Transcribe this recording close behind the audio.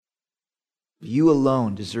You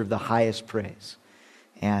alone deserve the highest praise.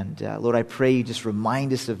 And Lord, I pray you just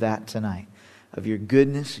remind us of that tonight, of your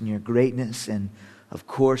goodness and your greatness, and of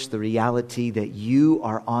course the reality that you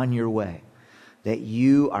are on your way, that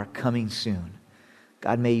you are coming soon.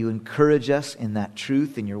 God, may you encourage us in that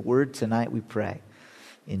truth in your word tonight, we pray.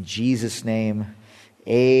 In Jesus' name,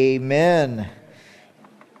 amen.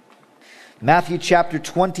 Matthew chapter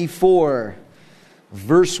 24,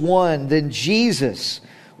 verse 1. Then Jesus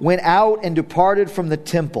went out and departed from the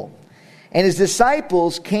temple, and his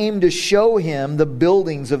disciples came to show him the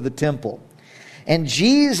buildings of the temple. And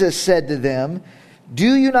Jesus said to them,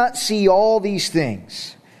 Do you not see all these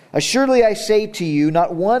things? Assuredly I say to you,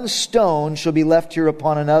 not one stone shall be left here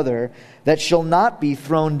upon another that shall not be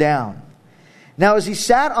thrown down. Now as he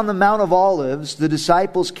sat on the Mount of Olives, the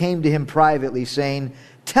disciples came to him privately, saying,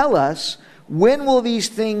 Tell us, when will these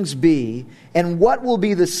things be, and what will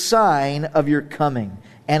be the sign of your coming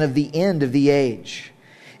and of the end of the age?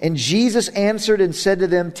 And Jesus answered and said to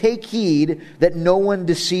them, Take heed that no one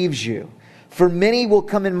deceives you. For many will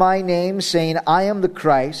come in my name, saying, I am the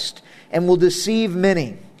Christ, and will deceive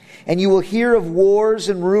many. And you will hear of wars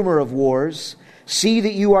and rumor of wars. See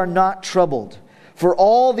that you are not troubled. For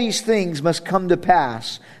all these things must come to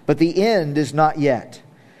pass, but the end is not yet.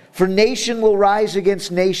 For nation will rise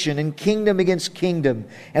against nation, and kingdom against kingdom.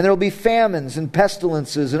 And there will be famines and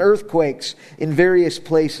pestilences and earthquakes in various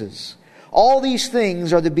places. All these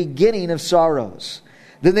things are the beginning of sorrows.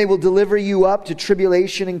 Then they will deliver you up to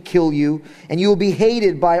tribulation and kill you, and you will be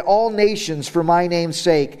hated by all nations for my name's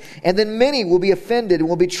sake. And then many will be offended and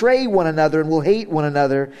will betray one another and will hate one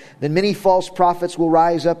another. Then many false prophets will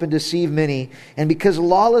rise up and deceive many. And because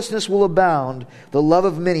lawlessness will abound, the love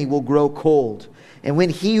of many will grow cold. And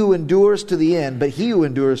when he who endures to the end, but he who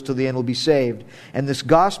endures to the end will be saved. And this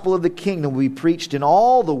gospel of the kingdom will be preached in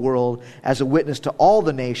all the world as a witness to all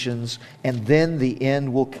the nations, and then the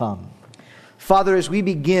end will come. Father, as we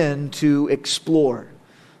begin to explore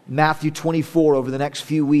Matthew 24 over the next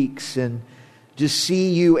few weeks and just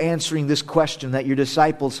see you answering this question that your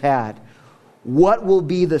disciples had, what will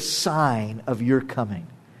be the sign of your coming?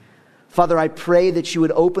 Father, I pray that you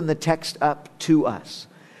would open the text up to us,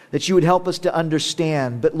 that you would help us to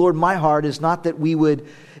understand. But Lord, my heart is not that we would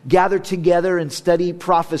gather together and study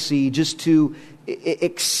prophecy just to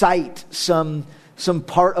excite some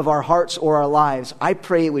part of our hearts or our lives. I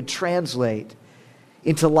pray it would translate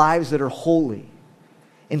into lives that are holy,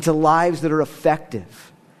 into lives that are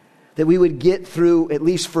effective, that we would get through, at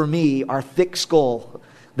least for me, our thick skull,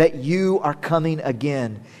 that you are coming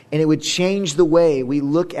again. And it would change the way we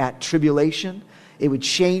look at tribulation. It would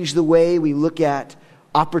change the way we look at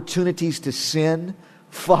opportunities to sin.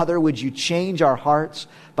 Father, would you change our hearts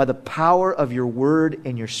by the power of your word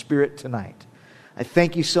and your spirit tonight? I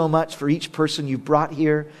thank you so much for each person you've brought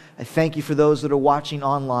here. I thank you for those that are watching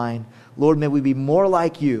online. Lord, may we be more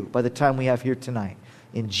like you by the time we have here tonight.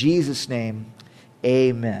 In Jesus' name,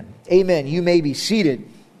 amen. Amen. You may be seated.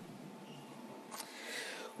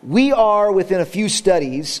 We are within a few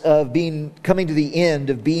studies of coming to the end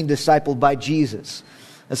of being discipled by Jesus.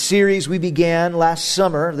 A series we began this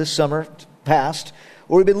summer past,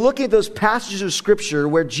 where we've been looking at those passages of Scripture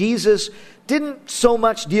where Jesus didn't so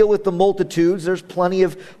much deal with the multitudes. There's plenty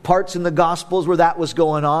of parts in the Gospels where that was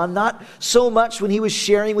going on. Not so much when he was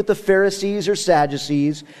sharing with the Pharisees or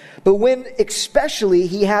Sadducees, but when especially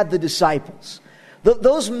he had the disciples.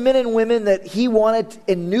 Those men and women that he wanted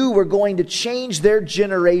and knew were going to change their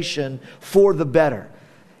generation for the better.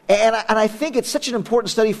 And I think it's such an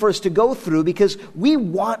important study for us to go through because we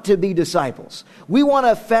want to be disciples. We want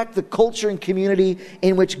to affect the culture and community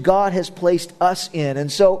in which God has placed us in.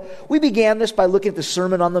 And so we began this by looking at the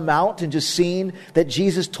Sermon on the Mount and just seeing that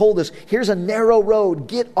Jesus told us, here's a narrow road,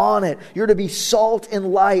 get on it. You're to be salt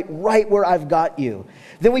and light right where I've got you.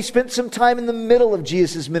 Then we spent some time in the middle of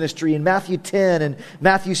Jesus' ministry in Matthew 10 and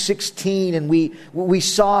Matthew 16. And we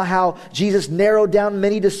saw how Jesus narrowed down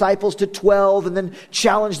many disciples to 12 and then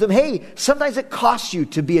challenged them. Hey, sometimes it costs you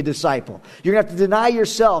to be a disciple. You're going to have to deny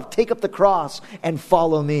yourself, take up the cross, and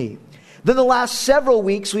follow me. Then the last several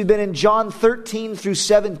weeks, we've been in John 13 through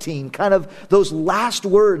 17, kind of those last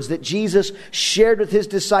words that Jesus shared with his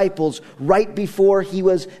disciples right before he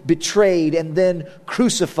was betrayed and then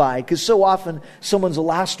crucified. Because so often, someone's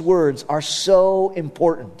last words are so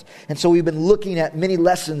important. And so we've been looking at many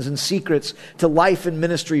lessons and secrets to life and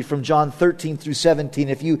ministry from John 13 through 17.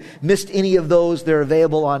 If you missed any of those, they're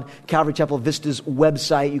available on Calvary Chapel Vista's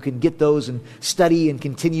website. You can get those and study and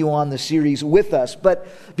continue on the series with us. But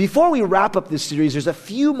before we wrap up this series, there's a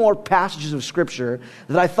few more passages of Scripture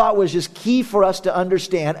that I thought was just key for us to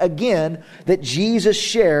understand, again, that Jesus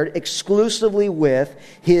shared exclusively with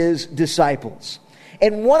his disciples.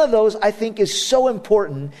 And one of those I think is so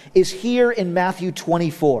important is here in Matthew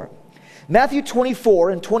 24. Matthew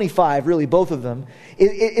 24 and 25, really both of them,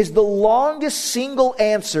 is the longest single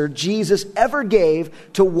answer Jesus ever gave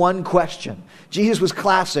to one question. Jesus was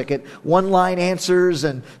classic at one-line answers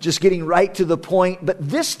and just getting right to the point. But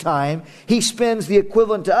this time, he spends the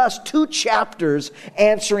equivalent to us 2 chapters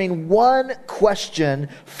answering one question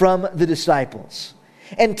from the disciples.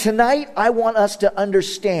 And tonight, I want us to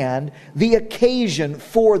understand the occasion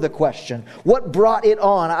for the question. What brought it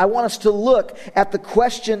on? I want us to look at the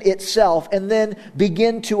question itself and then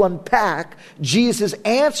begin to unpack Jesus'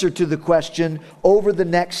 answer to the question over the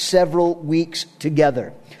next several weeks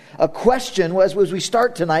together. A question, as we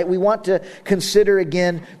start tonight, we want to consider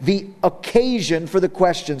again the occasion for the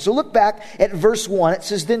question. So look back at verse 1. It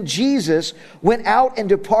says, "Then Jesus went out and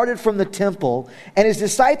departed from the temple, and his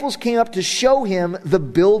disciples came up to show him the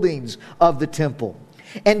buildings of the temple.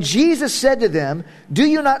 And Jesus said to them, 'Do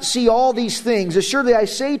you not see all these things? Assuredly I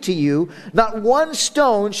say to you, not one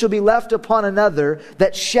stone shall be left upon another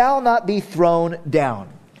that shall not be thrown down.'"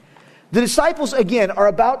 The disciples, again, are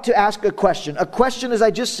about to ask a question. A question, as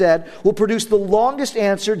I just said, will produce the longest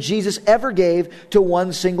answer Jesus ever gave to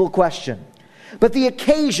one single question. But the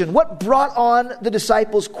occasion, what brought on the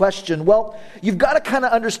disciples' question? Well, you've got to kind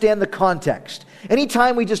of understand the context.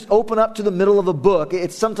 Anytime we just open up to the middle of a book,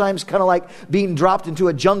 it's sometimes kind of like being dropped into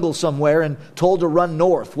a jungle somewhere and told to run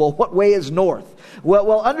north. Well, what way is north?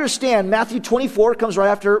 Well, understand, Matthew 24 comes right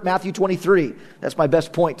after Matthew 23. That's my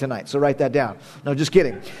best point tonight, so write that down. No, just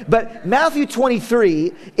kidding. But Matthew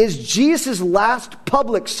 23 is Jesus' last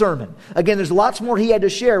public sermon. Again, there's lots more he had to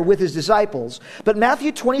share with his disciples, but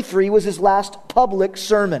Matthew 23 was his last public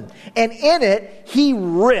sermon. And in it, he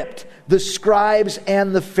ripped the scribes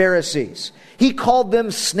and the Pharisees. He called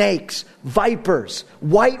them snakes, vipers,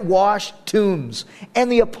 whitewashed tombs.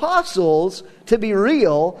 And the apostles, to be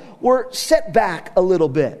real, were set back a little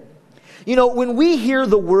bit. You know, when we hear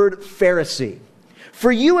the word Pharisee,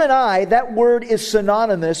 for you and I, that word is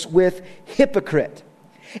synonymous with hypocrite.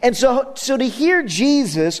 And so to hear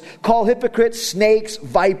Jesus call hypocrites snakes,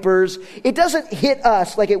 vipers, it doesn't hit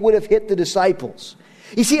us like it would have hit the disciples.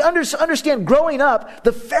 You see, understand, growing up,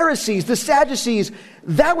 the Pharisees, the Sadducees,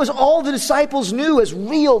 that was all the disciples knew as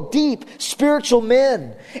real, deep, spiritual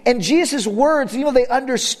men. And Jesus' words, even though they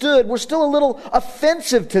understood, were still a little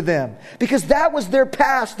offensive to them because that was their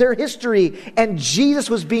past, their history, and Jesus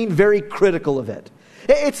was being very critical of it.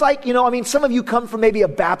 It's like, some of you come from maybe a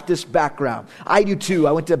Baptist background. I do too.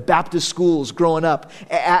 I went to Baptist schools growing up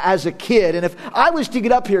as a kid. And if I was to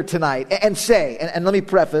get up here tonight and say, and let me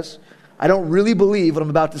preface, I don't really believe what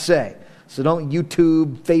I'm about to say. So don't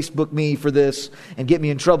YouTube, Facebook me for this and get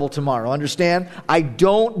me in trouble tomorrow. Understand? I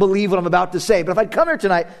don't believe what I'm about to say. But if I'd come here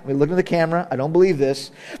tonight, let me look at the camera. I don't believe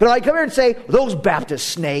this. But if I'd come here and say, those Baptist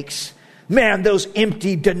snakes, man, those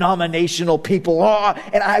empty denominational people.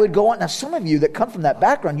 And I would go on. Now, some of you that come from that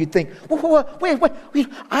background, you'd think, wait.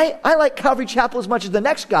 I like Calvary Chapel as much as the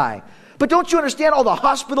next guy. But don't you understand all the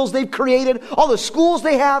hospitals they've created, all the schools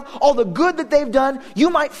they have, all the good that they've done?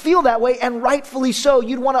 You might feel that way, and rightfully so.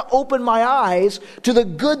 You'd want to open my eyes to the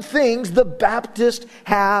good things the Baptists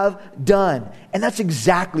have done. And that's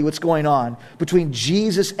exactly what's going on between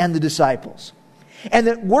Jesus and the disciples. And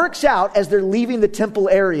it works out as they're leaving the temple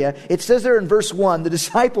area. It says there in verse 1, the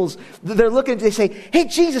disciples, they say, "Hey,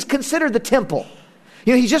 Jesus, consider the temple."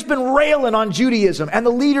 He's just been railing on Judaism and the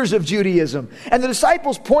leaders of Judaism. And the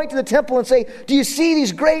disciples point to the temple and say, "Do you see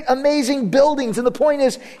these great, amazing buildings?" And the point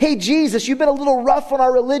is, hey, Jesus, you've been a little rough on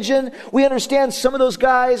our religion. We understand some of those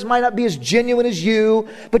guys might not be as genuine as you.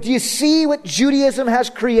 But do you see what Judaism has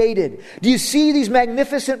created? Do you see these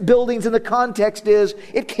magnificent buildings? And the context is,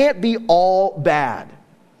 it can't be all bad.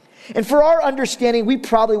 And for our understanding, we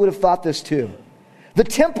probably would have thought this too. The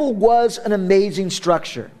temple was an amazing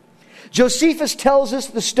structure. Josephus tells us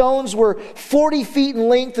the stones were 40 feet in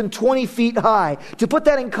length and 20 feet high. To put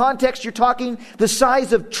that in context, you're talking the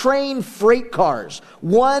size of train freight cars.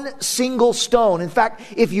 One single stone. In fact,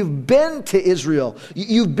 if you've been to Israel,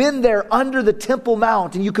 you've been there under the Temple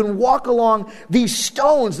Mount, and you can walk along these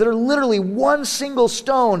stones that are literally one single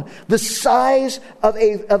stone, the size of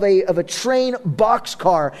a train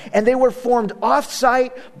boxcar. And they were formed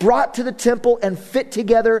off-site, brought to the temple, and fit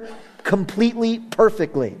together completely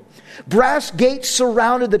perfectly. Brass gates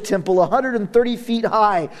surrounded the temple 130 feet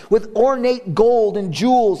high with ornate gold and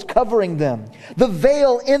jewels covering them. The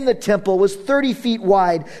veil in the temple was 30 feet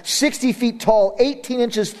wide, 60 feet tall, 18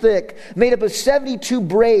 inches thick, made up of 72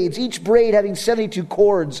 braids, each braid having 72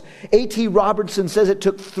 cords. A.T. Robertson says it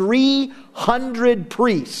took 300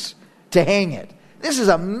 priests to hang it. This is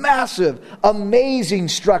a massive, amazing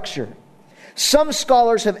structure. Some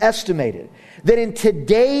scholars have estimated that in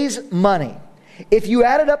today's money, if you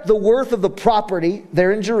added up the worth of the property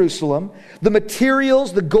there in Jerusalem, the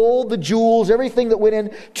materials, the gold, the jewels, everything that went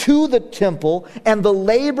in to the temple, and the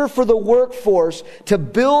labor for the workforce to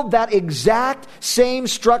build that exact same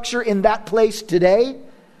structure in that place today,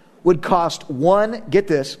 would cost $1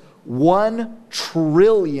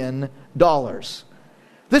 trillion.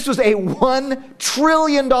 This was a $1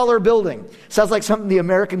 trillion building. Sounds like something the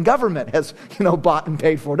American government has, bought and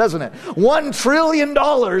paid for, doesn't it? $1 trillion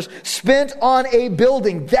spent on a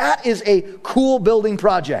building. That is a cool building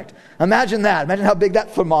project. Imagine that. Imagine how big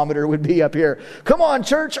that thermometer would be up here. Come on,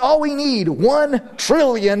 church, all we need, $1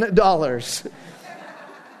 trillion. The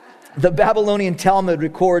Babylonian Talmud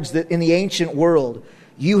records that in the ancient world,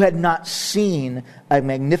 you had not seen a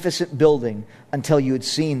magnificent building until you had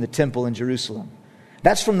seen the temple in Jerusalem.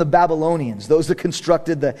 That's from the Babylonians, those that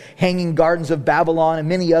constructed the Hanging Gardens of Babylon and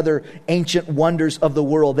many other ancient wonders of the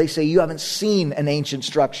world. They say you haven't seen an ancient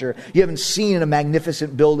structure. You haven't seen a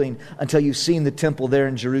magnificent building until you've seen the temple there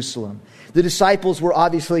in Jerusalem. The disciples were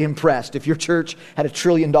obviously impressed. If your church had $1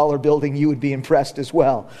 trillion building, you would be impressed as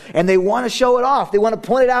well. And they want to show it off. They want to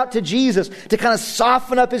point it out to Jesus to kind of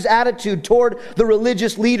soften up his attitude toward the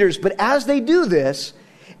religious leaders. But as they do this,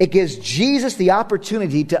 it gives Jesus the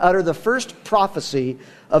opportunity to utter the first prophecy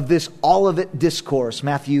of this Olivet discourse,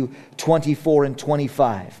 Matthew 24 and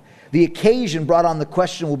 25. The occasion brought on the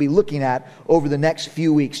question we'll be looking at over the next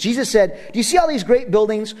few weeks. Jesus said, "Do you see all these great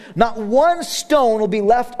buildings? Not one stone will be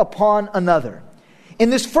left upon another." In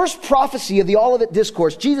this first prophecy of the Olivet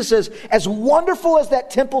discourse, Jesus says, as wonderful as that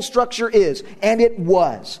temple structure is, and it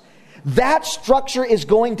was, that structure is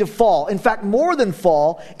going to fall. In fact, more than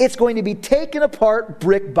fall, it's going to be taken apart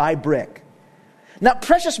brick by brick. Now,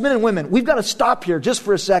 precious men and women, we've got to stop here just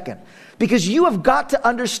for a second, because you have got to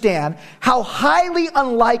understand how highly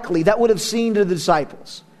unlikely that would have seemed to the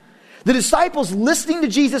disciples. The disciples listening to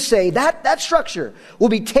Jesus say that structure will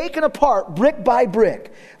be taken apart brick by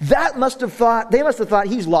brick. They must have thought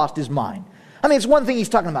he's lost his mind. I mean, it's one thing he's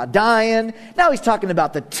talking about dying. Now he's talking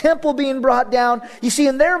about the temple being brought down. You see,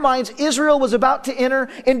 in their minds, Israel was about to enter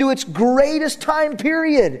into its greatest time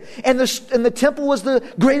period. And the temple was the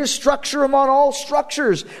greatest structure among all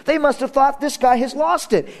structures. They must have thought this guy has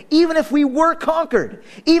lost it. Even if we were conquered,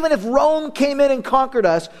 even if Rome came in and conquered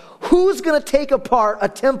us, who's going to take apart a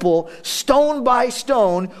temple stone by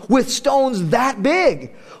stone with stones that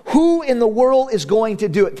big? Who in the world is going to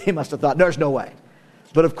do it? They must have thought, there's no way.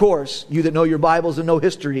 But of course, you that know your Bibles and know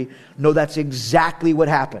history, know that's exactly what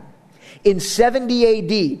happened. In 70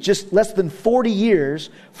 A.D., just less than 40 years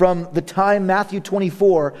from the time Matthew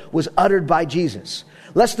 24 was uttered by Jesus,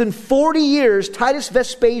 less than 40 years, Titus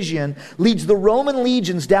Vespasian leads the Roman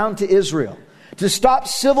legions down to Israel to stop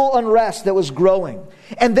civil unrest that was growing.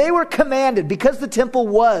 And they were commanded, because the temple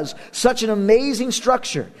was such an amazing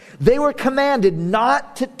structure, they were commanded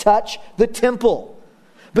not to touch the temple.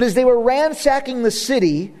 But as they were ransacking the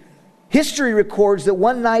city, history records that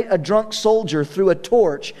one night a drunk soldier threw a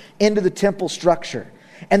torch into the temple structure.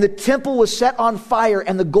 And the temple was set on fire,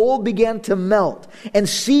 and the gold began to melt and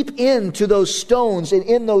seep into those stones and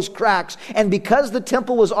in those cracks. And because the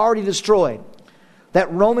temple was already destroyed, that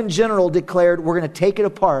Roman general declared, we're going to take it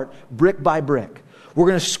apart brick by brick. We're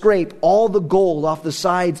going to scrape all the gold off the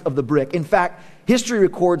sides of the brick. In fact, history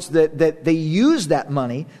records that they used that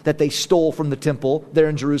money that they stole from the temple there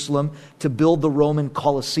in Jerusalem to build the Roman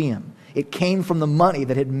Colosseum. It came from the money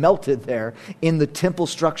that had melted there in the temple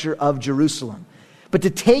structure of Jerusalem. But to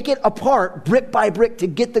take it apart brick by brick to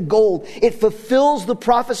get the gold, it fulfills the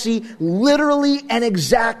prophecy literally and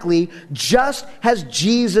exactly just as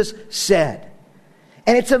Jesus said.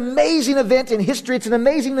 And it's an amazing event in history. It's an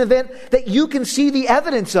amazing event that you can see the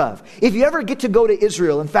evidence of. If you ever get to go to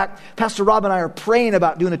Israel, in fact, Pastor Rob and I are praying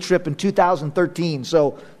about doing a trip in 2013.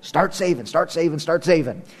 So start saving.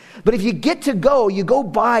 But if you get to go, you go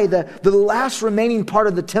by the last remaining part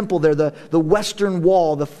of the temple there, the western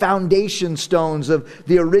wall, the foundation stones of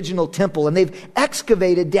the original temple. And they've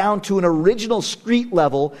excavated down to an original street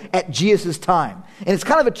level at Jesus' time. And it's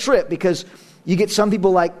kind of a trip because You get some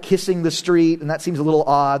people like kissing the street, and that seems a little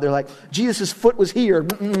odd. They're like, Jesus' foot was here.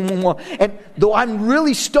 And though I'm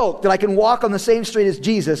really stoked that I can walk on the same street as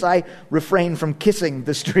Jesus, I refrain from kissing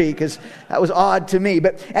the street because that was odd to me.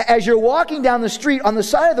 But as you're walking down the street, on the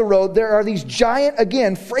side of the road, there are these giant,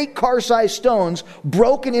 again, freight car-sized stones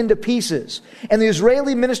broken into pieces. And the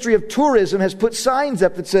Israeli Ministry of Tourism has put signs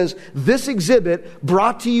up that says, this exhibit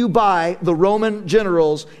brought to you by the Roman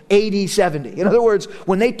generals AD 70. In other words,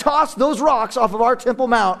 when they tossed those rocks off of our Temple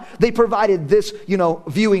Mount, they provided this,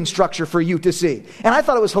 viewing structure for you to see. And I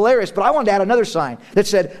thought it was hilarious, but I wanted to add another sign that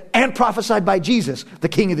said, and prophesied by Jesus, the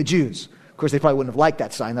King of the Jews. Of course, they probably wouldn't have liked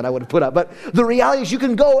that sign that I would have put up. But the reality is you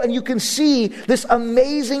can go and you can see this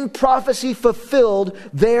amazing prophecy fulfilled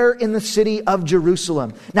there in the city of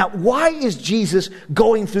Jerusalem. Now, why is Jesus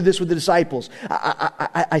going through this with the disciples?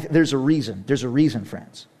 There's a reason. There's a reason,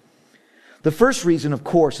 friends. The first reason, of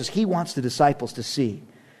course, is he wants the disciples to see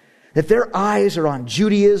that their eyes are on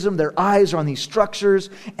Judaism, their eyes are on these structures,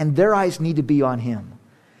 and their eyes need to be on him.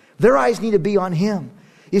 Their eyes need to be on him.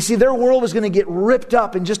 You see, their world was going to get ripped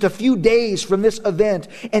up in just a few days from this event,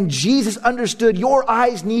 and Jesus understood your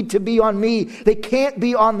eyes need to be on me. They can't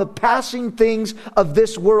be on the passing things of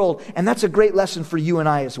this world, and that's a great lesson for you and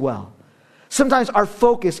I as well. Sometimes our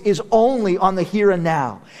focus is only on the here and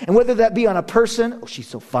now. And whether that be on a person, oh, she's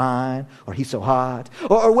so fine, or he's so hot,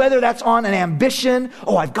 or whether that's on an ambition,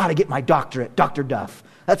 oh, I've got to get my doctorate, Dr. Duff.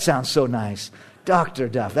 That sounds so nice. Dr.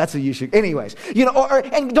 Duff, that's what you should, anyways.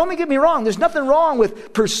 And don't get me wrong, there's nothing wrong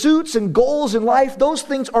with pursuits and goals in life. Those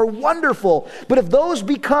things are wonderful. But if those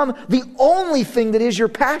become the only thing that is your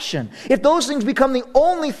passion, if those things become the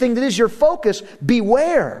only thing that is your focus,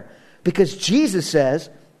 beware. Because Jesus says,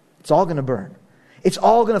 it's all going to burn. It's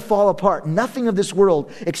all going to fall apart. Nothing of this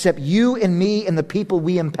world except you and me and the people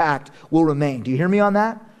we impact will remain. Do you hear me on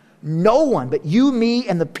that? No one but you, me,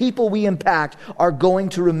 and the people we impact are going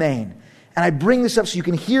to remain. And I bring this up so you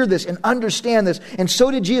can hear this and understand this. And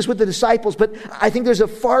so did Jesus with the disciples. But I think there's a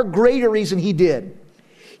far greater reason he did.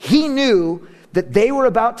 He knew that they were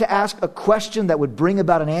about to ask a question that would bring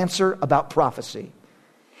about an answer about prophecy.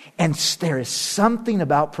 And there is something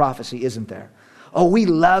about prophecy, isn't there? Oh, we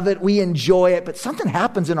love it, we enjoy it, but something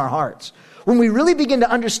happens in our hearts when we really begin to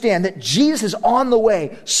understand that Jesus is on the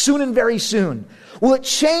way soon and very soon. Well, it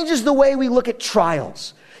changes the way we look at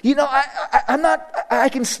trials. I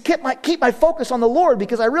can keep my focus on the Lord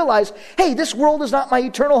because I realize, hey, this world is not my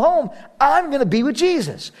eternal home. I'm going to be with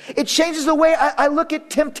Jesus. It changes the way I look at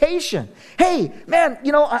temptation. Hey, man,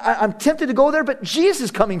 I'm tempted to go there, but Jesus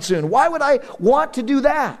is coming soon. Why would I want to do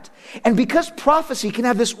that? And because prophecy can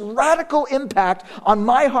have this radical impact on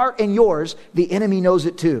my heart and yours, the enemy knows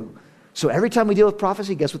it too. So every time we deal with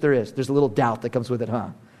prophecy, guess what there is? There's a little doubt that comes with it, huh?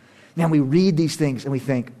 Man, we read these things and we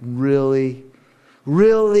think, really?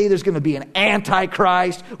 Really? There's going to be an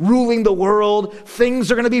antichrist ruling the world?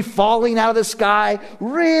 Things are going to be falling out of the sky?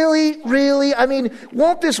 Really? Really? I mean,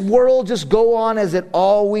 won't this world just go on as it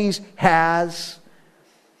always has?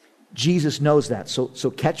 Jesus knows that. So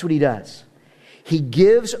catch what he does. He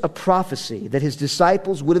gives a prophecy that his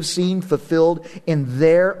disciples would have seen fulfilled in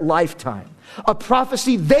their lifetime. A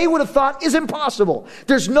prophecy they would have thought is impossible.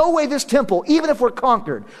 There's no way this temple, even if we're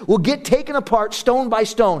conquered, will get taken apart stone by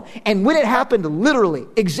stone. And when it happened literally,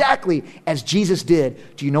 exactly as Jesus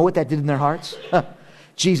did, do you know what that did in their hearts?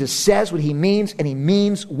 Jesus says what he means, and he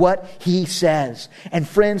means what he says. And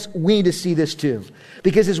friends, we need to see this too.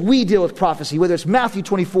 Because as we deal with prophecy, whether it's Matthew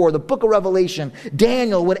 24, the book of Revelation,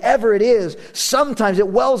 Daniel, whatever it is, sometimes it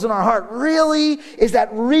wells in our heart. Really? Is that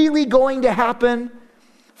really going to happen?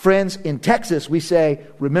 Friends, in Texas, we say,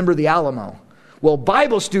 remember the Alamo. Well,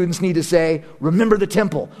 Bible students need to say, remember the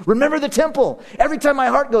temple. Remember the temple. Every time my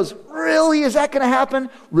heart goes, really, is that going to happen?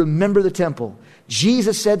 Remember the temple.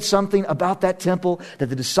 Jesus said something about that temple that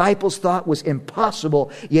the disciples thought was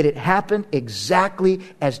impossible, yet it happened exactly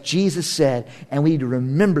as Jesus said, and we need to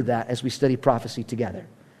remember that as we study prophecy together.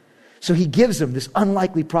 So he gives them this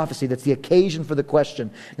unlikely prophecy that's the occasion for the question.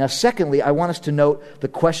 Now, secondly, I want us to note the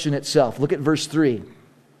question itself. Look at verse 3.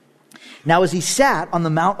 Now, as he sat on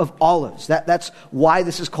the Mount of Olives, that's why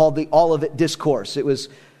this is called the Olivet Discourse. It was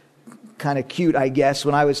kind of cute, I guess.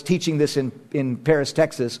 When I was teaching this in Paris,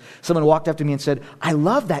 Texas, someone walked up to me and said, I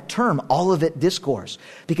love that term, Olivet Discourse,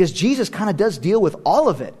 because Jesus kind of does deal with all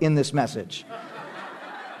of it in this message.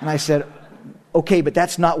 And I said, Okay, but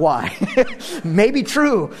that's not why. Maybe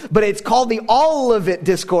true, but it's called the Olivet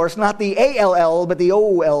Discourse, not the A-L-L, but the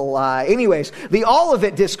O-L-I. Anyways, the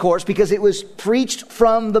Olivet Discourse, because it was preached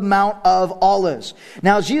from the Mount of Olives.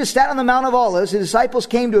 Now, as Jesus sat on the Mount of Olives, his disciples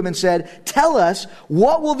came to him and said, "Tell us,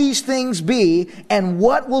 what will these things be, and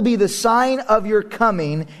what will be the sign of your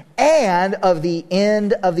coming and of the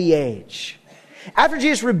end of the age?" After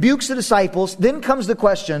Jesus rebukes the disciples, then comes the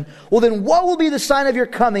question, well, then what will be the sign of your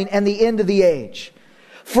coming and the end of the age?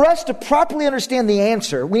 For us to properly understand the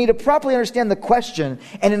answer, we need to properly understand the question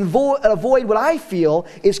and avoid what I feel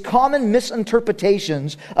is common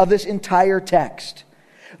misinterpretations of this entire text.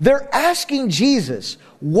 They're asking Jesus,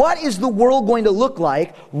 what is the world going to look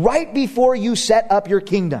like right before you set up your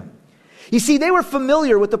kingdom? You see, they were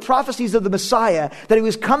familiar with the prophecies of the Messiah, that he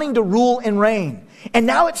was coming to rule and reign. And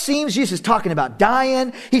now it seems Jesus is talking about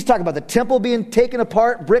dying. He's talking about the temple being taken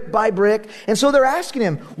apart brick by brick. And so they're asking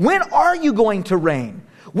him, when are you going to reign?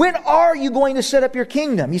 When are you going to set up your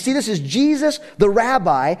kingdom? You see, this is Jesus, the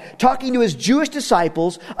rabbi, talking to his Jewish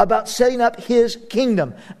disciples about setting up his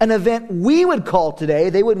kingdom. An event we would call today,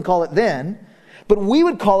 they wouldn't call it then, but we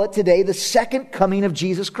would call it today the second coming of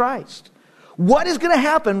Jesus Christ. What is going to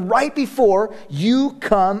happen right before you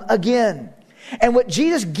come again? And what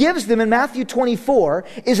Jesus gives them in Matthew 24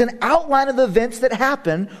 is an outline of the events that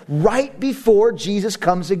happen right before Jesus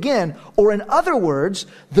comes again. Or in other words,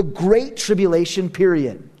 the Great Tribulation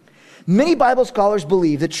period. Many Bible scholars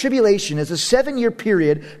believe that tribulation is a 7-year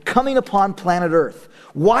period coming upon planet Earth.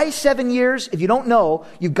 Why 7 years? If you don't know,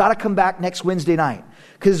 you've got to come back next Wednesday night.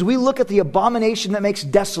 Because as we look at the abomination that makes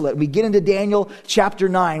desolate, we get into Daniel chapter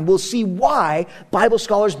 9, we'll see why Bible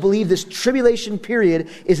scholars believe this tribulation period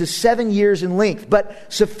is a 7 years in length.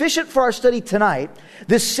 But sufficient for our study tonight,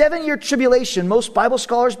 this 7-year tribulation, most Bible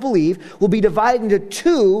scholars believe, will be divided into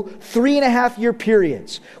 2 3.5-year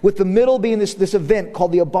periods, with the middle being this event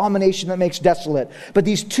called the abomination that makes desolate. But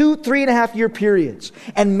these 2 3.5-year periods.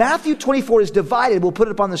 And Matthew 24 is divided, we'll put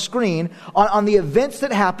it up on the screen, on the events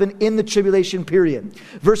that happen in the tribulation period.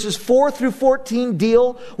 Verses 4 through 14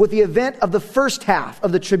 deal with the event of the first half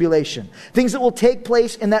of the tribulation. Things that will take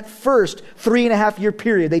place in that first 3.5-year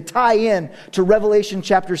period. They tie in to Revelation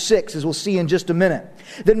chapter 6, as we'll see in just a minute.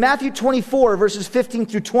 Then Matthew 24, verses 15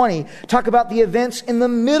 through 20, talk about the events in the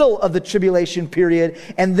middle of the tribulation period.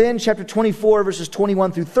 And then chapter 24, verses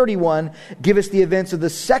 21 through 31, give us the events of the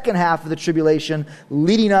second half of the tribulation,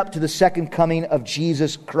 leading up to the second coming of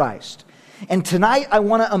Jesus Christ. And tonight I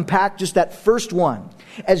want to unpack just that first one.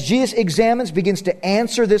 As Jesus begins to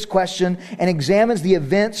answer this question and examines the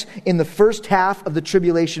events in the first half of the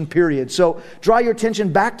tribulation period. So draw your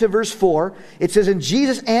attention back to verse 4. It says, "And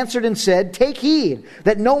Jesus answered and said, 'Take heed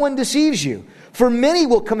that no one deceives you. For many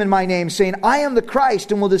will come in my name, saying, I am the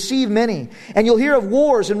Christ, and will deceive many. And you'll hear of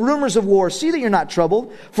wars and rumors of wars. See that you're not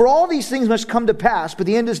troubled. For all these things must come to pass, but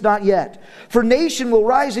the end is not yet. For nation will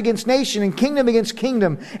rise against nation, and kingdom against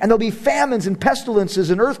kingdom. And there'll be famines and pestilences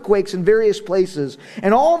and earthquakes in various places.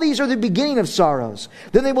 And all these are the beginning of sorrows.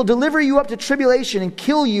 Then they will deliver you up to tribulation and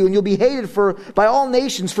kill you, and you'll be hated by all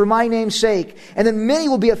nations for my name's sake. And then many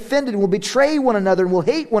will be offended and will betray one another and will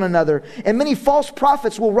hate one another. And many false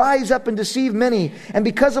prophets will rise up and deceive many. And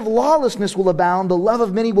because of lawlessness will abound, the love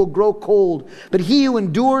of many will grow cold. But he who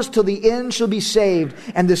endures till the end shall be saved.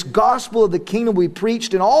 And this gospel of the kingdom will be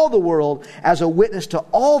preached in all the world as a witness to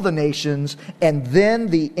all the nations. And then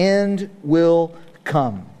the end will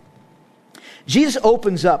come." Jesus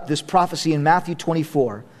opens up this prophecy in Matthew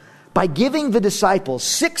 24 by giving the disciples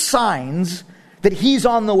 6 signs that he's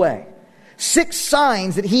on the way. 6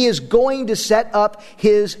 signs that he is going to set up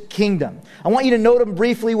his kingdom. I want you to note them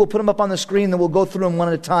briefly. We'll put them up on the screen, then we'll go through them one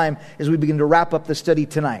at a time as we begin to wrap up the study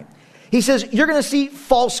tonight. He says, you're going to see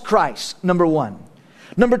false Christs, number 1.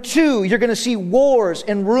 Number 2, you're going to see wars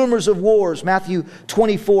and rumors of wars, Matthew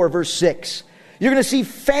 24, verse 6. You're going to see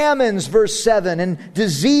famines, verse 7, and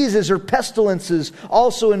diseases or pestilences,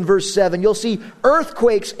 also in verse 7. You'll see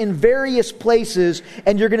earthquakes in various places,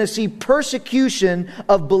 and you're going to see persecution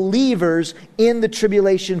of believers in the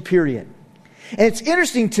tribulation period. And it's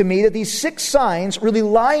interesting to me that these 6 signs really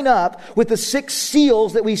line up with the 6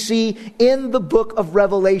 seals that we see in the book of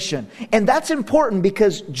Revelation. And that's important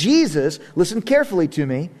because Jesus, listen carefully to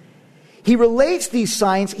me, he relates these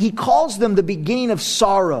signs, he calls them the beginning of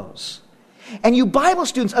sorrows. And you Bible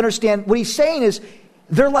students understand what he's saying is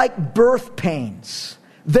they're like birth pains.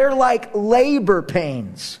 They're like labor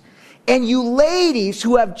pains. And you ladies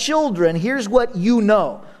who have children, here's what you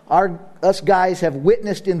know. Us guys have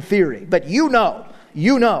witnessed in theory, but you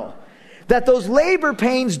know that those labor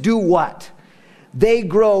pains do what? they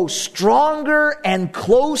grow stronger and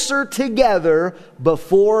closer together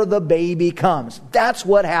before the baby comes. That's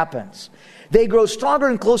what happens. They grow stronger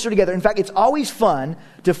and closer together. In fact, it's always fun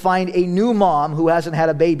to find a new mom who hasn't had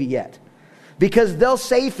a baby yet, because they'll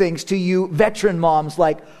say things to you, veteran moms,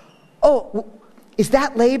 like, "Oh, is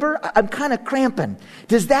that labor? I'm kind of cramping.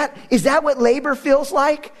 Is that what labor feels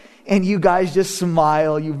like?" And you guys just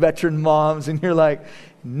smile, you veteran moms, and you're like,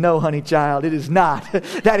 "No, honey child, it is not.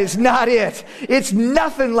 That is not it. It's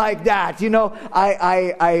nothing like that."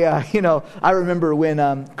 I remember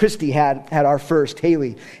when Christy had our first,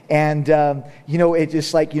 Haley, and it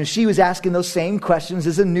just like, she was asking those same questions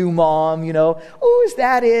as a new mom. "Oh, is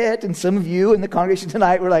that it?" And some of you in the congregation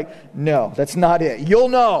tonight were like, "No, that's not it. You'll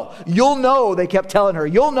know. You'll know." They kept telling her,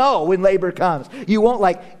 "You'll know when labor comes." You won't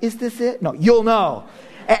like, "Is this it?" No, you'll know.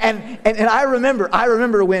 And I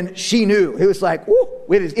remember when she knew. It was like, "Woo,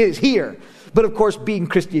 it is here." But of course, being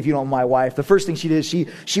Christy, if you know my wife, the first thing she did is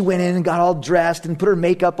she went in and got all dressed and put her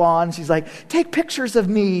makeup on. She's like, "Take pictures of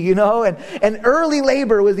me," And early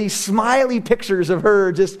labor was these smiley pictures of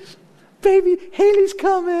her just, "Baby, Haley's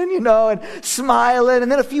coming," and smiling. And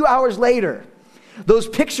then a few hours later, those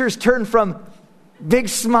pictures turned from big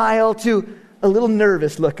smile to a little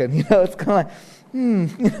nervous looking. It's kind of like,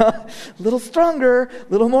 a little stronger,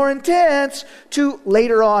 a little more intense, to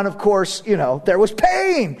later on, of course, there was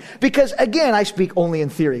pain. Because again, I speak only in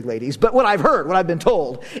theory, ladies, but what I've been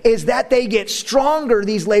told, is that they get stronger,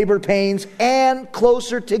 these labor pains, and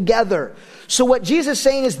closer together. So what Jesus is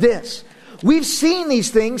saying is this: we've seen these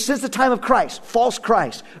things since the time of Christ, false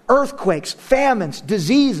Christ, earthquakes, famines,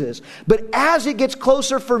 diseases. But as it gets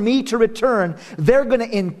closer for me to return, they're going to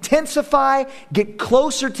intensify, get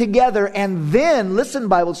closer together, and then, listen,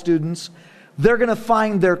 Bible students, they're going to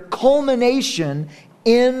find their culmination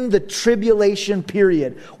in the tribulation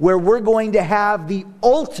period, where we're going to have the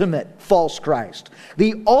ultimate false Christ,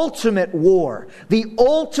 the ultimate war, the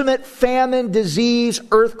ultimate famine, disease,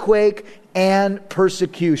 earthquake, and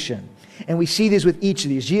persecution. And we see this with each of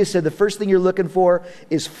these. Jesus said the first thing you're looking for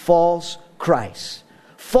is false Christ.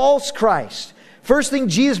 False Christ. First thing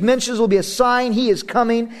Jesus mentions will be a sign he is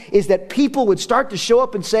coming, is that people would start to show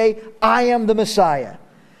up and say, "I am the Messiah."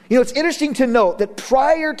 It's interesting to note that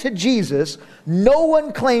prior to Jesus, no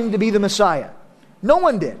one claimed to be the Messiah. No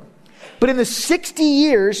one did. But in the 60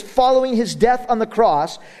 years following his death on the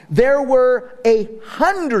cross, there were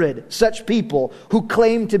 100 such people who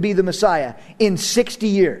claimed to be the Messiah in 60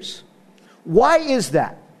 years. Why is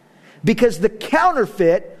that? Because the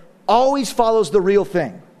counterfeit always follows the real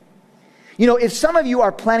thing. If some of you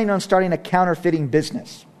are planning on starting a counterfeiting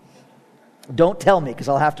business, don't tell me, because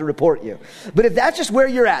I'll have to report you. But if that's just where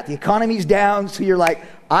you're at, the economy's down, so you're like,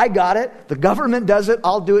 "I got it. The government does it.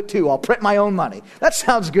 I'll do it too. I'll print my own money. That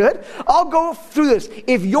sounds good. I'll go through this."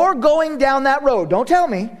 If you're going down that road, don't tell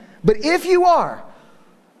me. But if you are,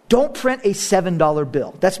 don't print a $7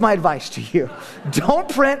 bill. That's my advice to you. Don't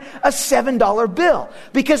print a $7 bill.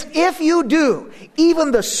 Because if you do,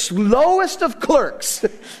 even the slowest of clerks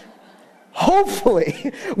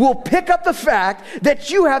hopefully will pick up the fact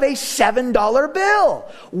that you have a $7 bill.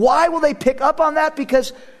 Why will they pick up on that?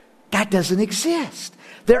 Because that doesn't exist.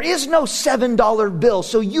 There is no $7 bill,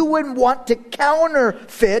 so you wouldn't want to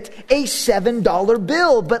counterfeit a $7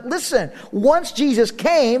 bill. But listen, once Jesus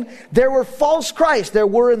came, there were false Christs. There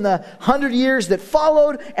were in the 100 years that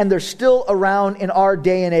followed, and they're still around in our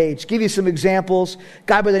day and age. Give you some examples. A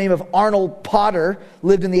guy by the name of Arnold Potter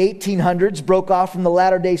lived in the 1800s, broke off from the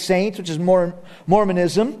Latter-day Saints, which is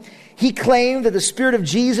Mormonism. He claimed that the Spirit of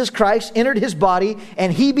Jesus Christ entered his body,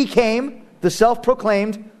 and he became the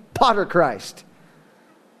self-proclaimed Potter Christ.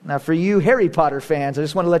 Now, for you Harry Potter fans, I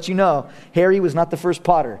just want to let you know, Harry was not the first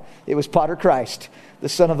Potter. It was Potter Christ, the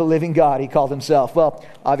Son of the living God, he called himself. Well,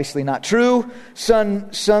 obviously not true. Sun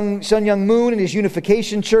Myung Moon and his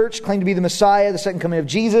Unification Church claimed to be the Messiah, the second coming of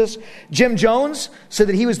Jesus. Jim Jones said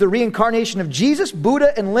that he was the reincarnation of Jesus,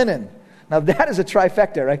 Buddha, and Lenin. Now, that is a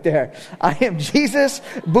trifecta right there. I am Jesus,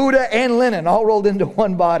 Buddha, and Lenin, all rolled into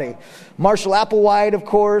one body. Marshall Applewhite, of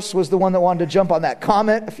course, was the one that wanted to jump on that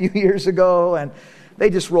comet a few years ago, and they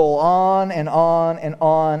just roll on and on and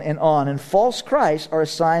on and on. And false Christs are a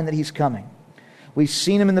sign that he's coming. We've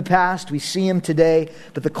seen him in the past. We see him today.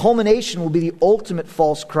 But the culmination will be the ultimate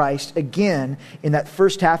false Christ again in that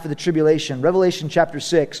first half of the tribulation. Revelation chapter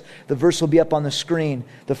 6, the verse will be up on the screen.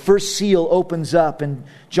 The first seal opens up and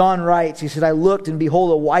John writes, he said, "I looked and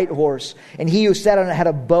behold a white horse, and he who sat on it had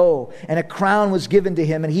a bow, and a crown was given to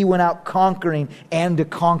him, and he went out conquering and to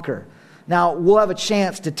conquer." Now, we'll have a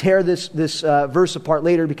chance to tear this verse apart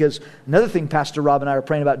later, because another thing Pastor Rob and I are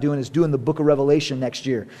praying about doing is doing the book of Revelation next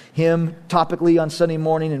year. Him topically on Sunday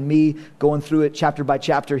morning and me going through it chapter by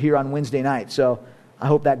chapter here on Wednesday night. So I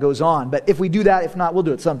hope that goes on. But if we do that, if not, we'll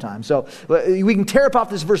do it sometime. So we can tear apart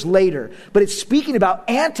this verse later. But it's speaking about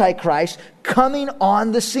Antichrist coming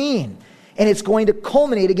on the scene. And it's going to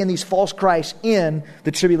culminate, again, these false Christs in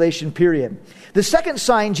the tribulation period. The second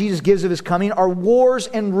sign Jesus gives of his coming are wars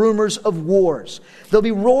and rumors of wars. There'll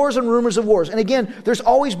be wars and rumors of wars. And again, there's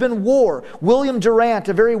always been war. William Durant,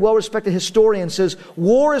 a very well-respected historian, says,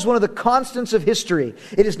 war is one of the constants of history.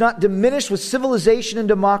 It is not diminished with civilization and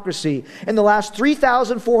democracy. In the last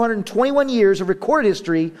 3,421 years of recorded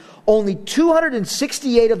history, only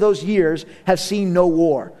 268 of those years have seen no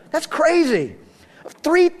war. That's crazy.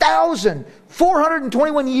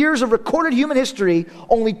 3,421 years of recorded human history,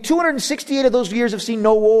 only 268 of those years have seen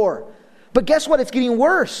no war. But guess what? It's getting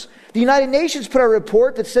worse. The United Nations put out a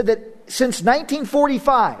report that said that since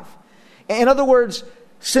 1945, in other words,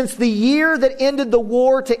 since the year that ended the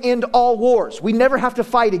war to end all wars, we never have to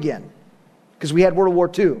fight again because we had World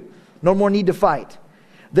War II. No more need to fight.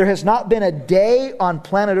 There has not been a day on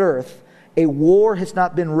planet Earth a war has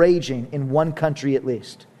not been raging in one country at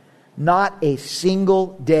least. Not a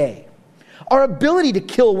single day. Our ability to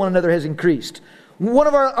kill one another has increased. One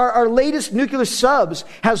of our latest nuclear subs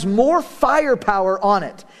has more firepower on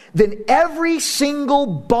it than every single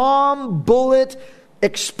bomb, bullet,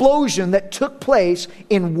 explosion that took place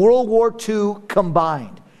in World War II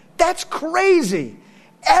combined. That's crazy.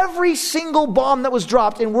 Every single bomb that was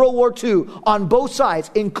dropped in World War II on both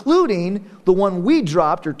sides, including the one we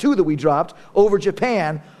dropped, or two that we dropped, over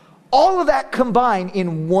Japan, all of that combined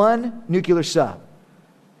in one nuclear sub.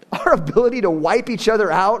 Our ability to wipe each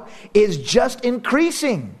other out is just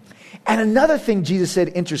increasing. And another thing Jesus said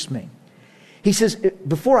interests me. He says,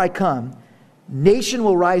 before I come, nation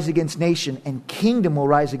will rise against nation and kingdom will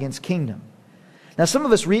rise against kingdom. Now some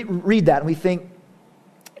of us read that and we think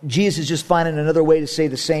Jesus is just finding another way to say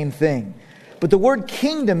the same thing. But the word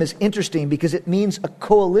kingdom is interesting because it means a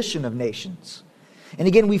coalition of nations. And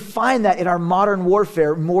again, we find that in our modern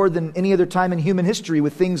warfare more than any other time in human history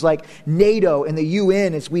with things like NATO and the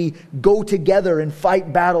UN as we go together and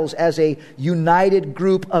fight battles as a united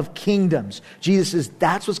group of kingdoms. Jesus says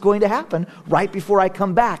that's what's going to happen right before I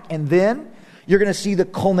come back. And then you're going to see the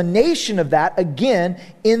culmination of that again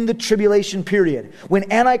in the tribulation period.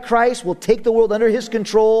 When Antichrist will take the world under his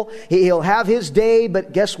control, he'll have his day,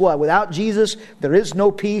 but guess what? Without Jesus, there is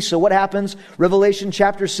no peace. So what happens? Revelation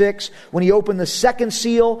chapter 6, when he opened the second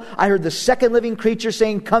seal, I heard the second living creature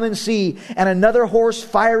saying, come and see. And another horse,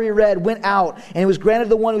 fiery red, went out, and it was granted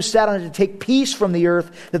the one who sat on it to take peace from the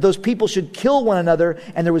earth, that those people should kill one another,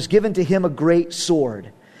 and there was given to him a great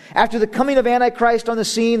sword. After the coming of Antichrist on the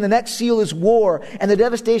scene, the next seal is war, and the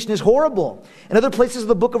devastation is horrible. In other places of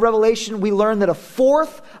the book of Revelation, we learn that a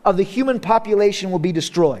fourth of the human population will be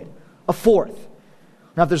destroyed. A fourth.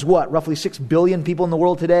 Now, if there's roughly 6 billion people in the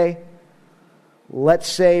world today? Let's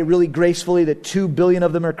say really gracefully that 2 billion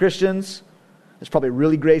of them are Christians. That's probably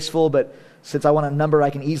really graceful, but since I want a number I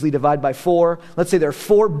can easily divide by 4. Let's say there are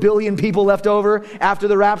 4 billion people left over after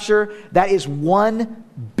the rapture. That is 1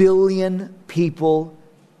 billion people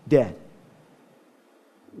dead.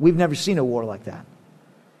 We've never seen a war like that.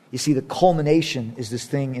 You see, the culmination is this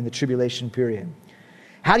thing in the tribulation period.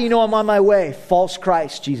 How do you know I'm on my way? False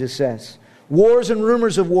Christ, Jesus says. Wars and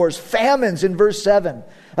rumors of wars. Famines in verse 7.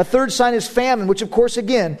 A third sign is famine, which of course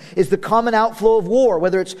again is the common outflow of war.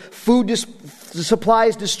 Whether it's food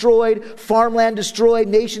supplies destroyed, farmland destroyed,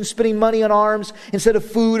 nations spending money on arms instead of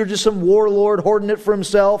food, or just some warlord hoarding it for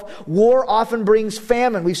himself. War often brings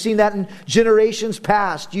famine. We've seen that in generations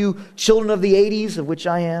past. You children of the 80s, of which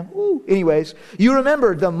I am. Anyways, you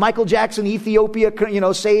remember the Michael Jackson Ethiopia,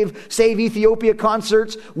 Save Ethiopia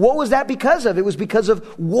concerts. What was that because of? It was because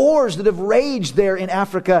of wars that have raged there in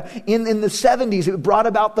Africa in the 70s. It brought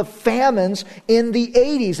about the famines in the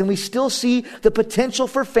 80s, and we still see the potential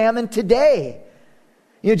for famine today.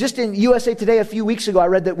 Just in USA Today a few weeks ago, I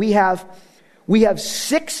read that we have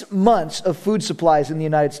 6 months of food supplies in the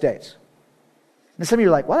United States. And some of you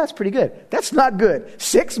are like, well, that's pretty good. That's not good.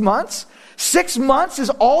 6 months? 6 months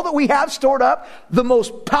is all that we have stored up. The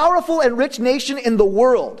most powerful and rich nation in the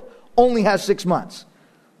world only has 6 months.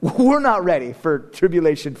 We're not ready for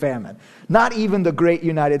tribulation famine. Not even the great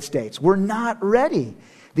United States. We're not ready.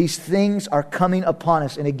 These things are coming upon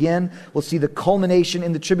us. And again, we'll see the culmination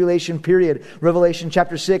in the tribulation period. Revelation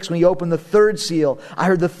chapter 6, when he opened the third seal, I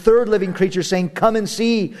heard the third living creature saying, "Come and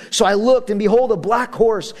see." So I looked, and behold, a black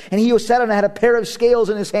horse, and he who sat on it had a pair of scales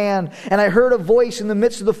in his hand. And I heard a voice in the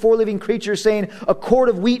midst of the four living creatures saying, "A quart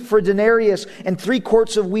of wheat for a denarius, and 3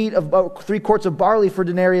 quarts of wheat, 3 quarts of barley for a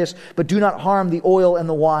denarius, but do not harm the oil and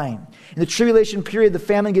the wine." In the tribulation period, the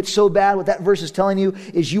famine gets so bad, what that verse is telling you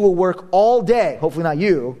is you will work all day, hopefully not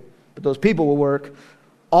you, but those people will work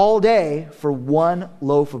all day for 1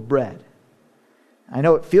 loaf of bread. I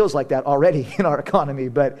know it feels like that already in our economy,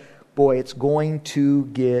 but boy, it's going to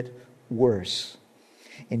get worse.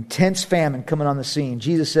 Intense famine coming on the scene.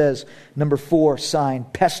 Jesus says, number 4 sign,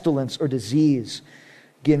 pestilence or disease.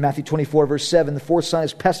 Again, Matthew 24, verse 7, the 4th sign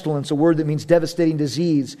is pestilence, a word that means devastating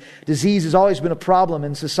disease. Disease has always been a problem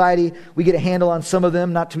in society. We get a handle on some of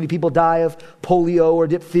them. Not too many people die of polio or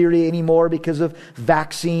diphtheria anymore because of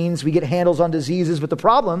vaccines. We get handles on diseases, but the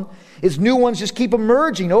problem is new ones just keep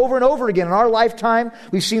emerging over and over again. In our lifetime,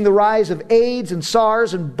 we've seen the rise of AIDS and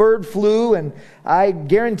SARS and bird flu, and I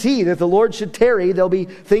guarantee that if the Lord should tarry, there'll be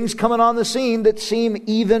things coming on the scene that seem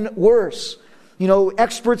even worse. You know,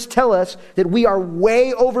 experts tell us that we are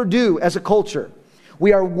way overdue as a culture.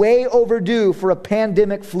 We are way overdue for a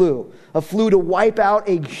pandemic flu. A flu to wipe out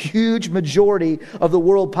a huge majority of the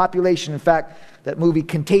world population. In fact, that movie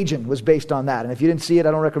Contagion was based on that. And if you didn't see it, I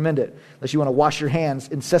don't recommend it. Unless you want to wash your hands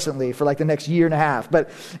incessantly for like the next year and a half. But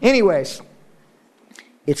anyways,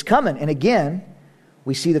 it's coming. And again,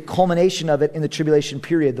 we see the culmination of it in the tribulation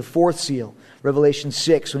period, the 4th seal. Revelation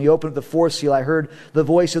 6, when he opened up the 4th seal, I heard the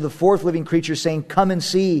voice of the 4th living creature saying, "Come and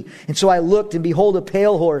see." And so I looked, and behold, a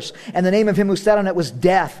pale horse. And the name of him who sat on it was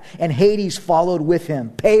Death, and Hades followed with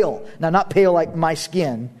him. Pale. Now, not pale like my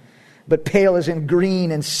skin, but pale as in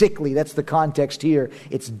green and sickly. That's the context here.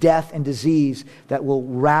 It's death and disease that will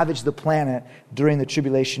ravage the planet during the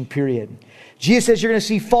tribulation period. Jesus says you're going to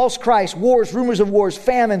see false Christs, wars, rumors of wars,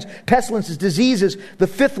 famines, pestilences, diseases. The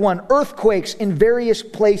 5th one, earthquakes in various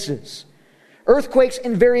places. Earthquakes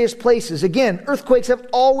in various places. Again, earthquakes have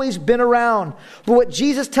always been around. But what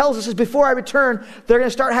Jesus tells us is before I return, they're going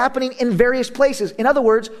to start happening in various places. In other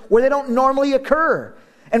words, where they don't normally occur.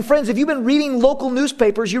 And friends, if you've been reading local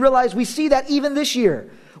newspapers, you realize we see that even this year.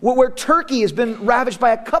 Where Turkey has been ravaged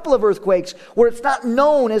by a couple of earthquakes, where it's not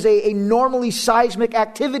known as a normally seismic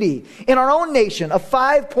activity. In our own nation, a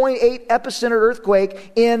 5.8 epicenter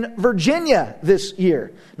earthquake in Virginia this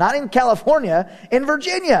year. Not in California, in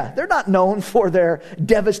Virginia. They're not known for their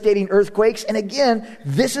devastating earthquakes. And again,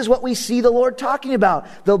 this is what we see the Lord talking about.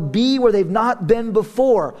 They'll be where they've not been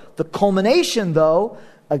before. The culmination, though,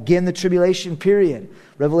 again, the tribulation period.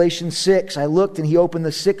 Revelation 6, I looked and he opened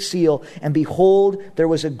the 6th seal, and behold, there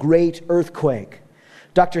was a great earthquake.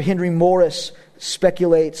 Dr. Henry Morris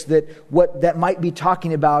speculates that what that might be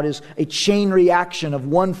talking about is a chain reaction of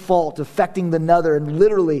one fault affecting another and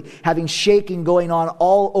literally having shaking going on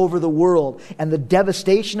all over the world. And the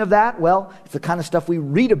devastation of that, well, it's the kind of stuff we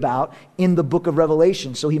read about in the book of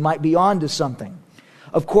Revelation. So he might be on to something.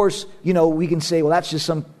 Of course, you know, we can say, well, that's just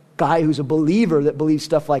some guy who's a believer that believes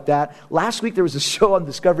stuff like that. Last week there was a show on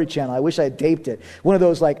Discovery Channel. I wish I had taped it. One of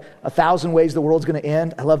those like 1,000 ways the world's going to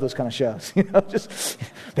end. I love those kind of shows. You know, just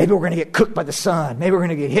maybe we're going to get cooked by the sun. Maybe we're going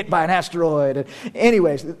to get hit by an asteroid. And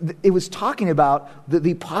anyways, it was talking about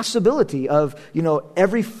the possibility of, you know,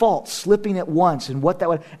 every fault slipping at once and what that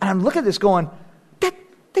would. And I'm looking at this going,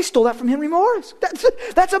 they stole that from Henry Morris.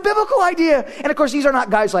 That's a biblical idea. And of course, these are not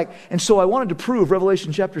guys like, and so I wanted to prove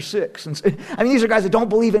Revelation chapter 6. And I mean, these are guys that don't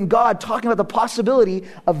believe in God, talking about the possibility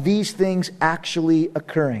of these things actually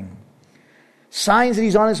occurring. Signs that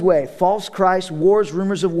he's on his way. False Christ, wars,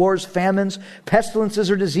 rumors of wars, famines, pestilences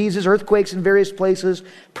or diseases, earthquakes in various places,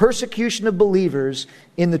 persecution of believers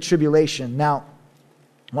in the tribulation. Now,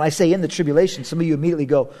 when I say in the tribulation, some of you immediately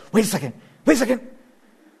go, wait a second.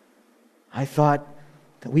 I thought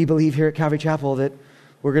that we believe here at Calvary Chapel that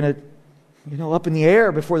we're going to, you know, up in the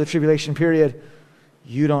air before the tribulation period.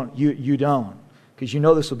 You don't. Because you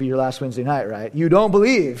know this will be your last Wednesday night, right? You don't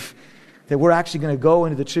believe that we're actually going to go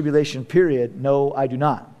into the tribulation period. No, I do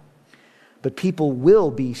not. But people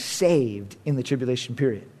will be saved in the tribulation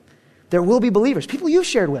period. There will be believers, people you've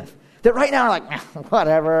shared with, that right now are like,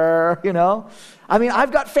 whatever, you know. I mean,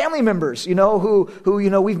 I've got family members, you know, who you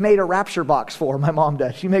know, we've made a rapture box for. My mom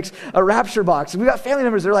does. She makes a rapture box. We've got family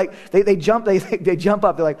members. They're like, they jump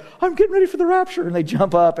up. They're like, I'm getting ready for the rapture. And they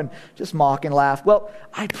jump up and just mock and laugh. Well,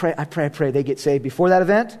 I pray they get saved before that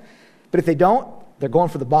event. But if they don't, they're going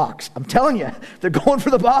for the box. I'm telling you, they're going for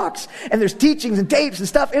the box. And there's teachings and tapes and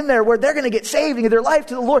stuff in there where they're going to get saved and give their life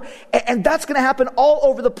to the Lord. And that's going to happen all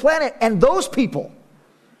over the planet. And those people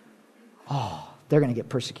oh, they're going to get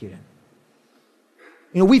persecuted.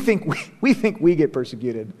 You know, we think we get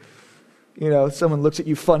persecuted. You know, someone looks at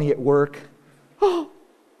you funny at work. Oh,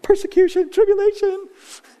 persecution, tribulation.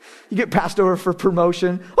 You get passed over for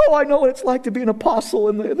promotion. Oh, I know what it's like to be an apostle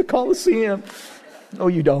in the Colosseum. No,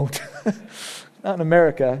 you don't. Not in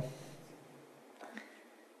America.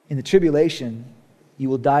 In the tribulation, you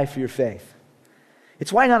will die for your faith.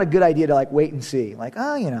 It's why not a good idea to wait and see.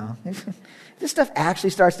 If this stuff actually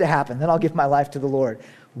starts to happen, then I'll give my life to the Lord.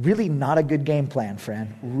 Really not a good game plan,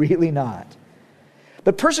 friend. Really not.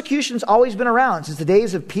 But persecution's always been around since the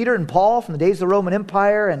days of Peter and Paul, from the days of the Roman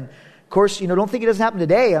Empire. And of course, don't think it doesn't happen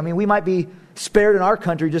today. I mean, we might be spared in our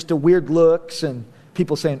country just to weird looks and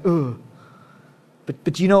people saying, ugh.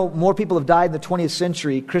 But more people have died in the 20th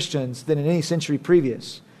century, Christians, than in any century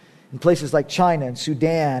previous. In places like China and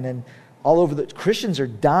Sudan and all over, the Christians are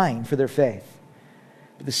dying for their faith.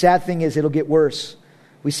 But the sad thing is it'll get worse.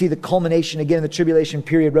 We see the culmination again in the tribulation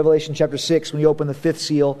period, Revelation chapter 6, when you open the fifth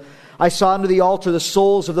seal. I saw under the altar the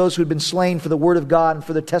souls of those who had been slain for the word of God and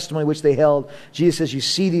for the testimony which they held. Jesus says, you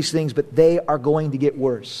see these things, but they are going to get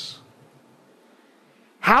worse.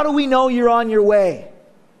 How do we know you're on your way?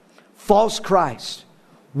 False Christ,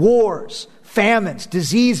 wars, famines,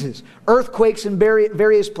 diseases, earthquakes in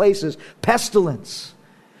various places, pestilence.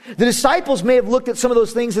 The disciples may have looked at some of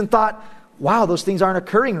those things and thought, wow, those things aren't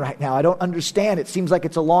occurring right now. I don't understand. It seems like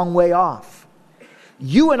it's a long way off.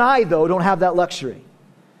 You and I, though, don't have that luxury.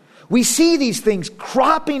 We see these things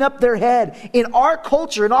cropping up their head in our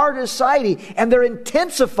culture, in our society, and they're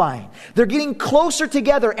intensifying. They're getting closer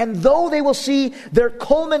together, and though they will see their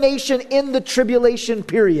culmination in the tribulation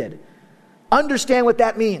period, understand what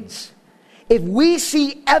that means. If we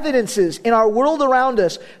see evidences in our world around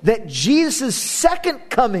us that Jesus' second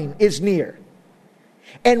coming is near,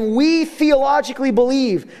 and we theologically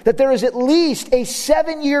believe that there is at least a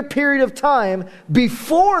 7-year period of time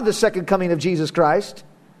before the second coming of Jesus Christ,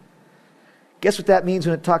 guess what that means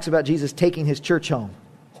when it talks about Jesus taking his church home?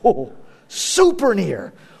 Oh, super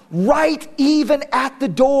near. Right even at the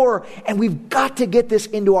door. And we've got to get this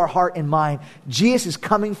into our heart and mind. Jesus is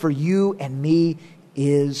coming for you and me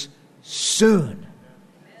is soon.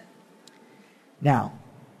 Now,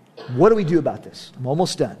 what do we do about this? I'm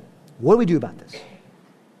almost done. What do we do about this?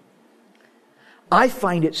 I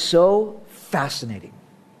find it so fascinating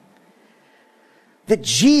that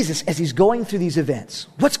Jesus, as he's going through these events,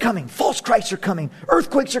 what's coming? False Christs are coming.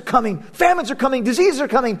 Earthquakes are coming. Famines are coming. Diseases are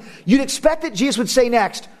coming. You'd expect that Jesus would say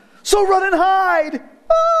next, so run and hide.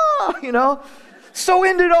 So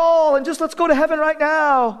end it all and just let's go to heaven right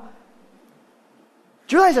now.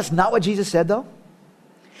 Do you realize that's not what Jesus said, though?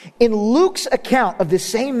 In Luke's account of this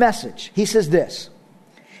same message, he says this.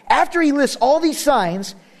 After he lists all these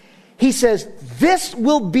signs, he says, this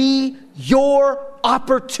will be your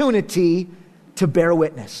opportunity to bear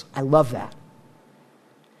witness. I love that.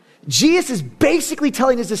 Jesus is basically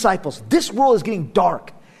telling his disciples, this world is getting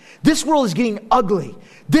dark. This world is getting ugly.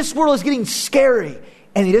 This world is getting scary.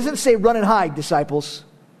 And he doesn't say run and hide, disciples.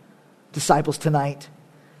 Disciples tonight.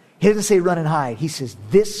 He doesn't say run and hide. He says,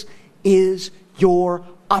 this is your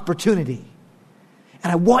opportunity.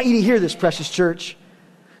 And I want you to hear this, precious church.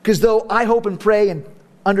 Because though I hope and pray and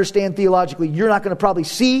understand theologically, you're not going to probably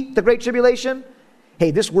see the Great Tribulation.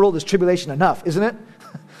 Hey, this world is tribulation enough, isn't it?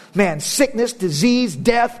 Man, sickness, disease,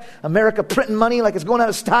 death, America printing money like it's going out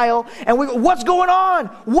of style. And we go, what's going on?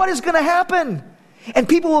 What is going to happen? And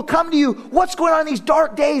people will come to you, what's going on in these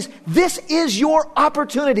dark days? This is your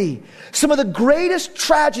opportunity. Some of the greatest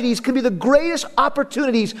tragedies can be the greatest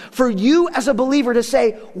opportunities for you as a believer to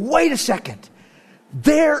say, wait a second.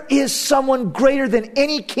 There is someone greater than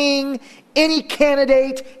any king, any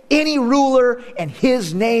candidate, any ruler, and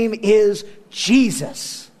his name is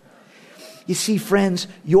Jesus. You see, friends,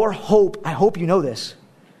 your hope, I hope you know this.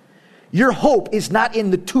 Your hope is not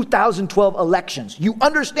in the 2012 elections. You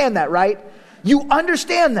understand that, right? You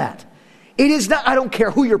understand that. It is not, I don't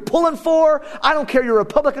care who you're pulling for. I don't care you're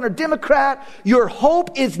Republican or Democrat. Your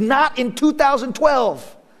hope is not in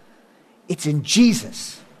 2012. It's in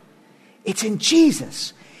Jesus. It's in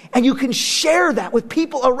Jesus. And you can share that with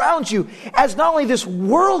people around you as not only this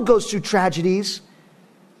world goes through tragedies,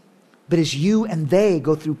 but as you and they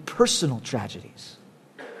go through personal tragedies.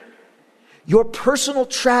 Your personal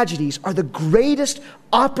tragedies are the greatest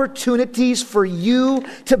opportunities for you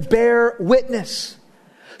to bear witness.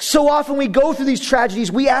 So often we go through these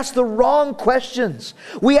tragedies, we ask the wrong questions.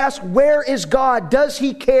 We ask, where is God? Does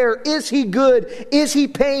he care? Is he good? Is he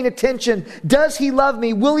paying attention? Does he love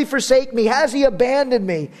me? Will he forsake me? Has he abandoned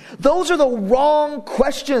me? Those are the wrong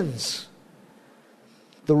questions.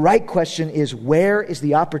 The right question is, where is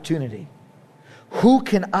the opportunity? Who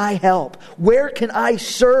can I help? Where can I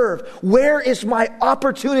serve? Where is my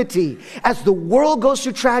opportunity? As the world goes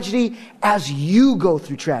through tragedy, as you go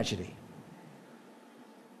through tragedy.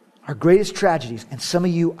 Our greatest tragedies, and some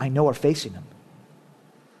of you I know are facing them.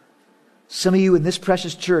 Some of you in this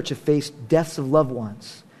precious church have faced deaths of loved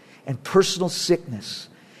ones and personal sickness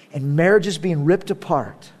and marriages being ripped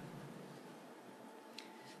apart.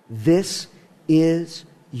 This is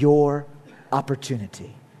your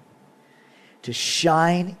opportunity to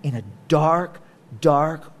shine in a dark,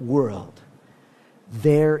 dark world.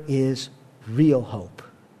 There is real hope.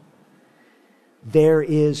 There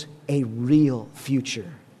is a real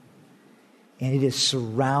future. And it is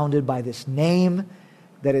surrounded by this name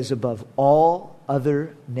that is above all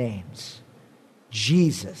other names.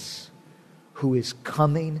 Jesus, who is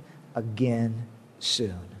coming again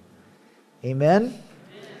soon. Amen?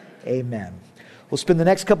 Amen. We'll spend the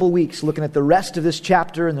next couple of weeks looking at the rest of this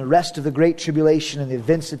chapter and the rest of the Great Tribulation and the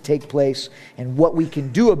events that take place and what we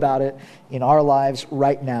can do about it in our lives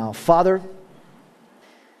right now. Father,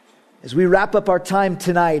 as we wrap up our time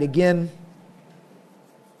tonight, again,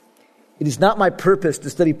 it is not my purpose to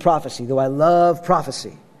study prophecy, though I love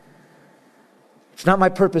prophecy. It's not my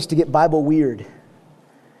purpose to get Bible weird.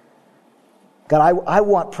 God, I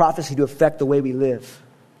want prophecy to affect the way we live.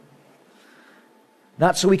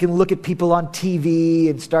 Not so we can look at people on TV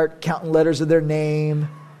and start counting letters of their name.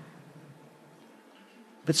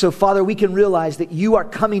 But so, Father, we can realize that you are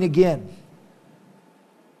coming again.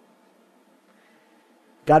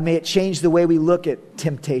 God, may it change the way we look at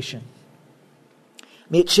temptation.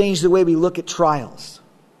 May it change the way we look at trials.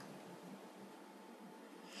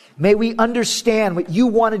 May we understand what you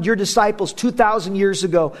wanted your disciples 2,000 years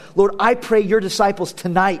ago. Lord, I pray your disciples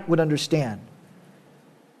tonight would understand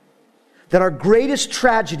that our greatest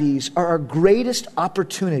tragedies are our greatest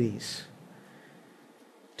opportunities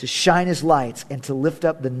to shine as lights and to lift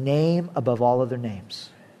up the name above all other names.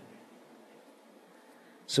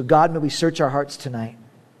 So God, may we search our hearts tonight.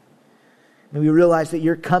 May we realize that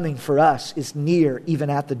your coming for us is near, even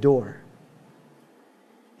at the door.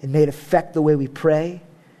 And may it affect the way we pray.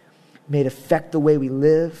 May it affect the way we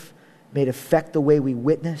live. May it affect the way we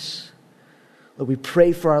witness. Lord, we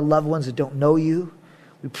pray for our loved ones that don't know you.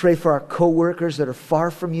 We pray for our co-workers that are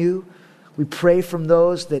far from you. We pray from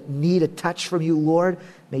those that need a touch from you, Lord.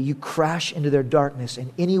 May you crash into their darkness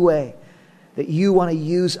in any way that you want to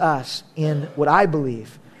use us in what I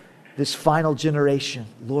believe, this final generation.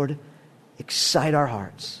 Lord, excite our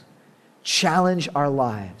hearts. Challenge our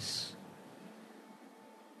lives.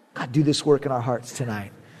 God, do this work in our hearts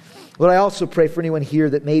tonight. Lord, I also pray for anyone here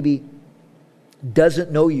that maybe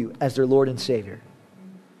doesn't know you as their Lord and Savior.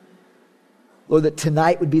 Lord, that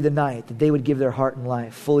tonight would be the night that they would give their heart and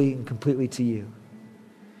life fully and completely to you.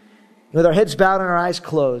 With our heads bowed and our eyes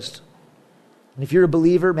closed. And if you're a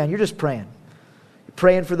believer, man, you're just praying. You're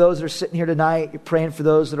praying for those that are sitting here tonight. You're praying for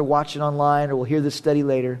those that are watching online or will hear this study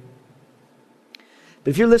later.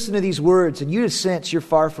 But if you're listening to these words and you just sense you're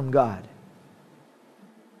far from God,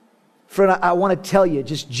 friend, I want to tell you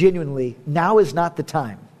just genuinely, now is not the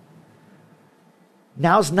time.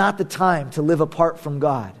 Now's not the time to live apart from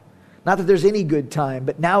God. Not that there's any good time,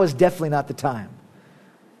 but now is definitely not the time.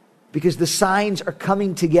 Because the signs are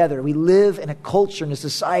coming together. We live in a culture, in a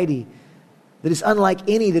society that is unlike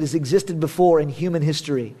any that has existed before in human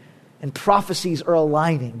history. And prophecies are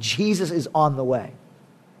aligning. Jesus is on the way.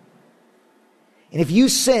 And if you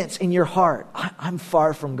sense in your heart, I'm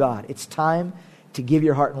far from God, it's time to give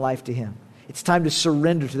your heart and life to Him. It's time to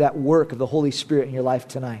surrender to that work of the Holy Spirit in your life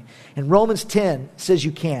tonight. And Romans 10 says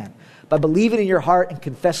you can. By believing in your heart and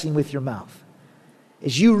confessing with your mouth.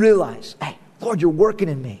 As you realize, hey, Lord, you're working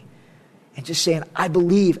in me. And just saying, I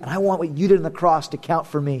believe and I want what you did on the cross to count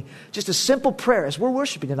for me. Just a simple prayer as we're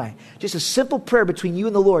worshiping tonight. Just a simple prayer between you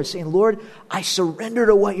and the Lord saying, Lord, I surrender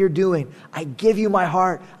to what you're doing. I give you my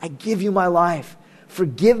heart. I give you my life.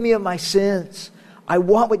 Forgive me of my sins. I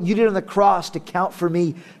want what you did on the cross to count for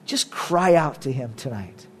me. Just cry out to Him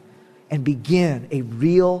tonight and begin a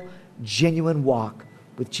real, genuine walk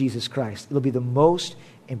with Jesus Christ. It'll be the most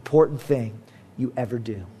important thing you ever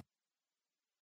do.